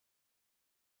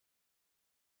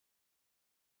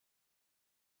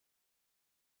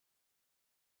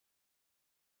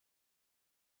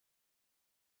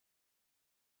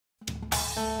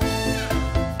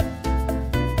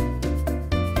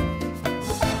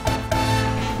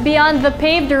Beyond the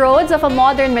paved roads of a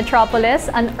modern metropolis,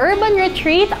 an urban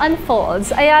retreat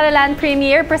unfolds. Ayala Land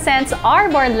Premier presents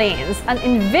Arbor Lanes, an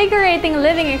invigorating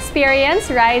living experience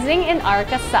rising in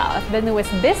Arca South, the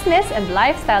newest business and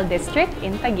lifestyle district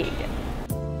in Taguig.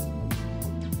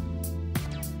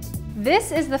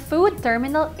 This is the Food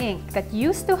Terminal Inc. that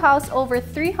used to house over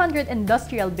 300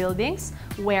 industrial buildings,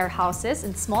 warehouses,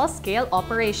 and small-scale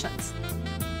operations.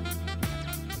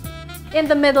 In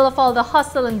the middle of all the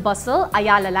hustle and bustle,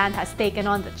 Ayala Land has taken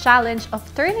on the challenge of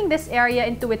turning this area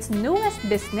into its newest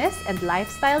business and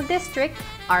lifestyle district,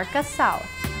 Arca South.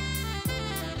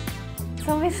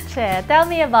 So Ms. Che, tell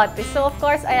me about this. So of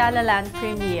course, Ayala Land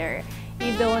Premier,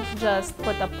 you don't just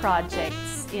put up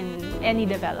projects in any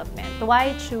development.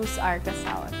 Why choose Arca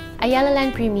South? Ayala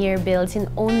Land Premier builds in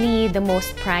only the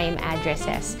most prime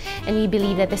addresses, and we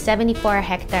believe that the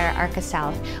 74-hectare Arca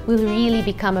South will really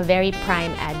become a very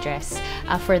prime address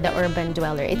for the urban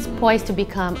dweller. It's poised to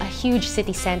become a huge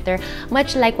city center,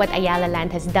 much like what Ayala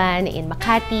Land has done in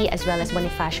Makati as well as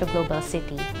Bonifacio Global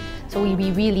City. So we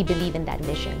really believe in that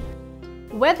vision.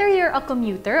 Whether you're a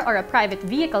commuter or a private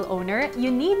vehicle owner,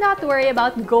 you need not worry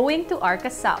about going to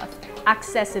Arca South.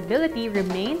 Accessibility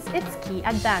remains its key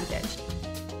advantage.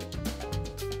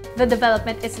 The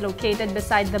development is located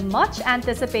beside the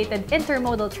much-anticipated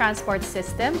Intermodal Transport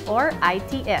System, or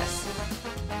ITS.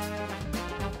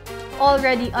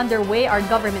 Already underway are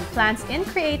government plans in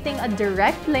creating a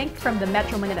direct link from the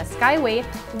Metro Manila Skyway,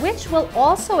 which will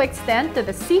also extend to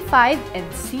the C5 and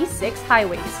C6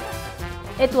 highways.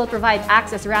 It will provide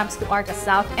access ramps to Arca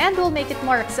South and will make it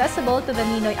more accessible to the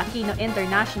Ninoy Aquino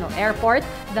International Airport,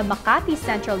 the Makati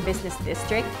Central Business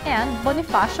District, and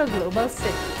Bonifacio Global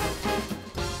City.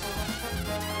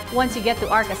 Once you get to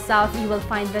Arca South, you will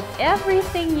find that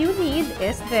everything you need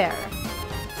is there.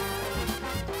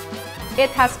 It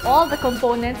has all the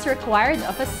components required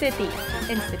of a city: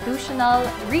 institutional,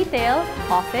 retail,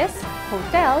 office,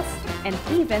 hotels, and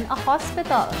even a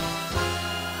hospital.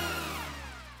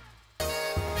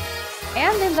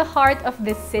 And in the heart of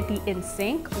this city in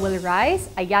sync will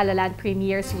rise Ayala Land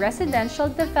Premier's residential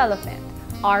development,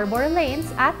 Arbor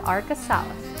Lanes at Arca South.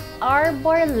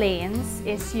 Arbor Lanes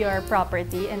is your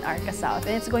property in Arca South,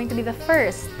 and it's going to be the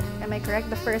first, am I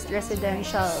correct, the first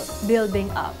residential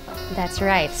building up? That's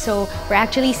right. So we're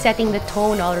actually setting the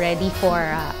tone already for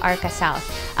Arca South.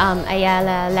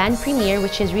 Ayala Land Premier,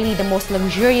 which is really the most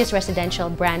luxurious residential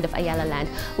brand of Ayala Land,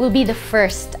 will be the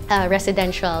first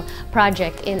residential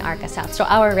project in Arca South. So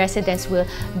our residents will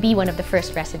be one of the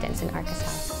first residents in Arca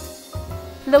South.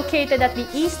 Located at the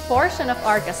east portion of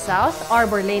Arca South,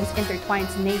 Arbor Lanes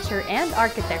intertwines nature and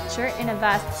architecture in a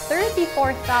vast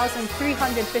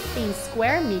 34,315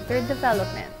 square meter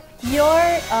development.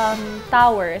 Your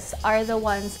towers are the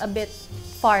ones a bit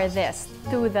farthest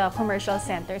to the commercial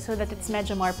center so that it's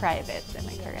medyo more private, am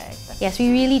I correct? Yes,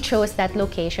 we really chose that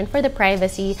location for the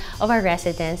privacy of our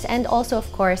residents, and also,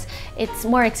 of course, it's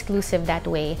more exclusive that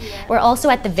way. Yeah. We're also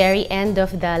at the very end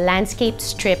of the landscape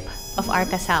strip of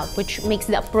Arca South, which makes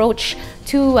the approach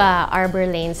to Arbor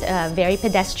Lanes very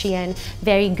pedestrian,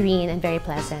 very green, and very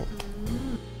pleasant.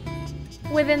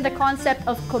 Within the concept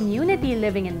of community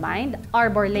living in mind,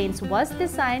 Arbor Lanes was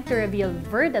designed to reveal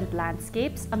verdant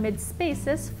landscapes amid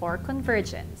spaces for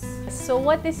convergence. So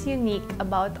what is unique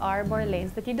about Arbor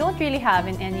Lanes that you don't really have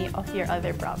in any of your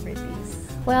other properties?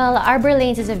 Well, Arbor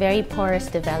Lanes is a very porous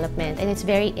development, and it's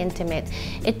very intimate.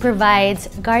 It provides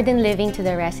garden living to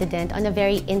the resident on a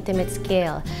very intimate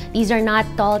scale. These are not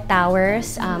tall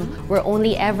towers. We're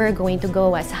only ever going to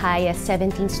go as high as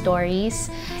 17 stories.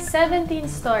 17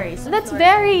 stories. That's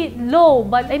very low,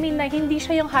 but I mean, like, hindi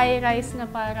siya yung high-rise na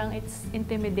parang it's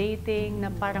intimidating, na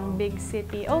parang big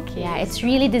city. Okay. Yeah, it's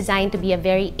really designed to be a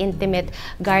very intimate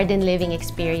garden living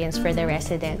experience for the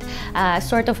resident.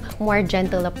 Sort of more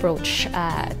gentle approach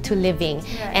to living.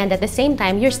 Right. And at the same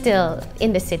time, you're still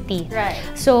in the city. Right.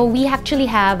 So we actually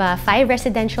have 5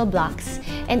 residential blocks,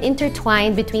 and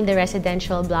intertwined between the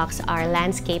residential blocks are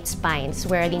landscape spines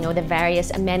where, you know, the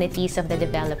various amenities of the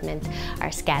development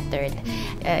are scattered.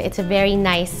 It's a very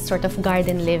nice sort of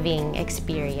garden living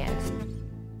experience.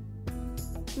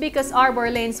 Because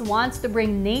Arbor Lanes wants to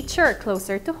bring nature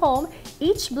closer to home,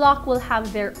 each block will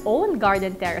have their own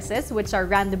garden terraces, which are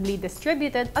randomly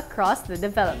distributed across the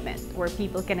development, where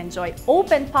people can enjoy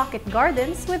open pocket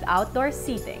gardens with outdoor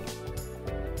seating.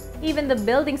 Even the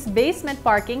building's basement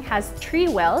parking has tree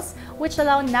wells, which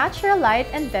allow natural light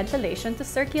and ventilation to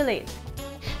circulate.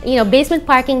 basement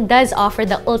parking does offer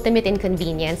the ultimate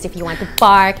inconvenience if you want to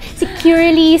park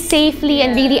securely, safely,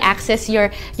 and really access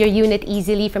your unit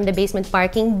easily from the basement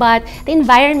parking. But the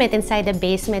environment inside the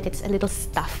basement, it's a little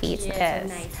stuffy. It's not so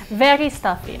nice. Very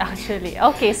stuffy, actually.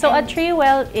 Okay, so a tree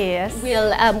well is?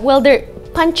 Well, they're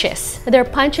punches. They're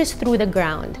punches through the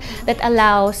ground that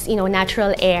allows,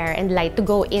 natural air and light to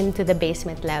go into the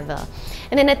basement level.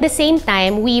 And then at the same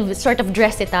time, we've sort of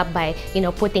dressed it up by,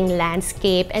 putting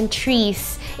landscape and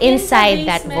trees inside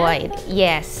that void.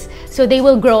 Yes. So they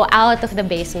will grow out of the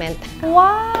basement.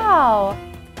 Wow!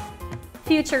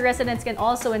 Future residents can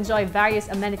also enjoy various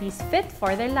amenities fit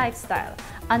for their lifestyle.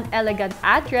 An elegant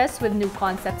address with new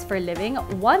concepts for living,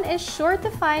 one is sure to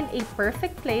find a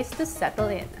perfect place to settle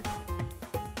in.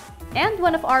 And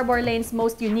one of Arbor Lane's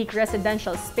most unique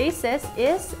residential spaces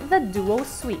is the Duo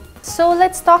Suite. So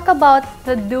let's talk about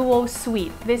the Duo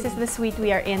Suite. This is the suite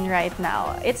we are in right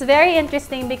now. It's very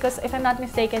interesting because, if I'm not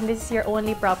mistaken, this is your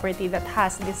only property that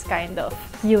has this kind of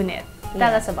unit.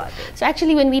 Tell us about it. So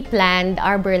actually, when we planned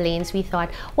Arbor Lanes, we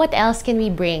thought, what else can we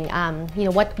bring?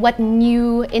 What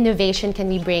new innovation can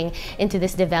we bring into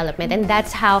this development? And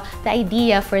that's how the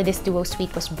idea for this Duo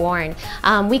Suite was born.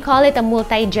 We call it a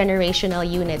multi-generational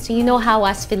unit. So you know how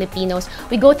us Filipinos,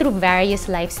 we go through various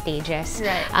life stages.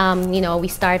 Right. We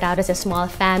start out as a small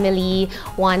family,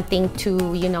 wanting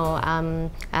to,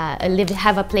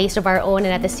 have a place of our own,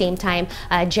 and at the same time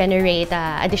generate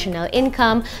additional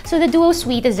income. So the Duo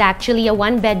Suite is actually a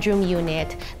one-bedroom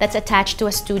unit that's attached to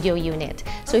a studio unit.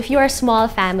 So if you're a small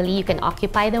family, you can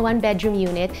occupy the one-bedroom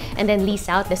unit and then lease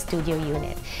out the studio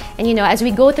unit. And as we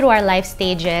go through our life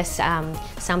stages,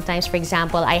 sometimes, for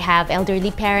example, I have elderly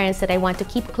parents that I want to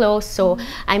keep close, so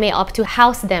I may opt to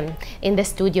house them in the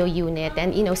studio unit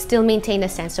and still maintain a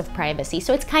sense of privacy.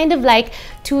 So it's kind of like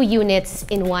two units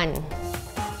in one.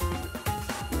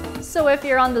 So if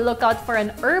you're on the lookout for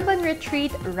an urban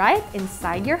retreat right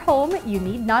inside your home, you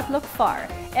need not look far.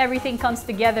 Everything comes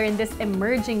together in this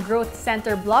emerging growth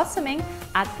center blossoming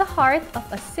at the heart of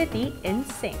a city in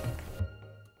sync.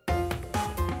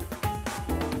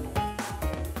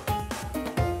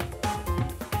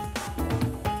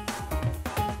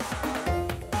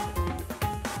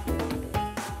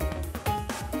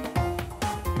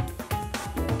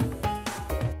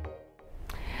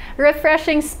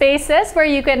 Refreshing spaces where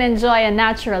you can enjoy a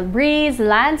natural breeze,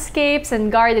 landscapes,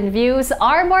 and garden views,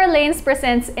 Arbor Lanes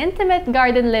presents intimate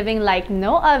garden living like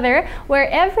no other, where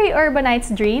every urbanite's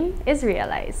dream is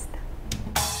realized.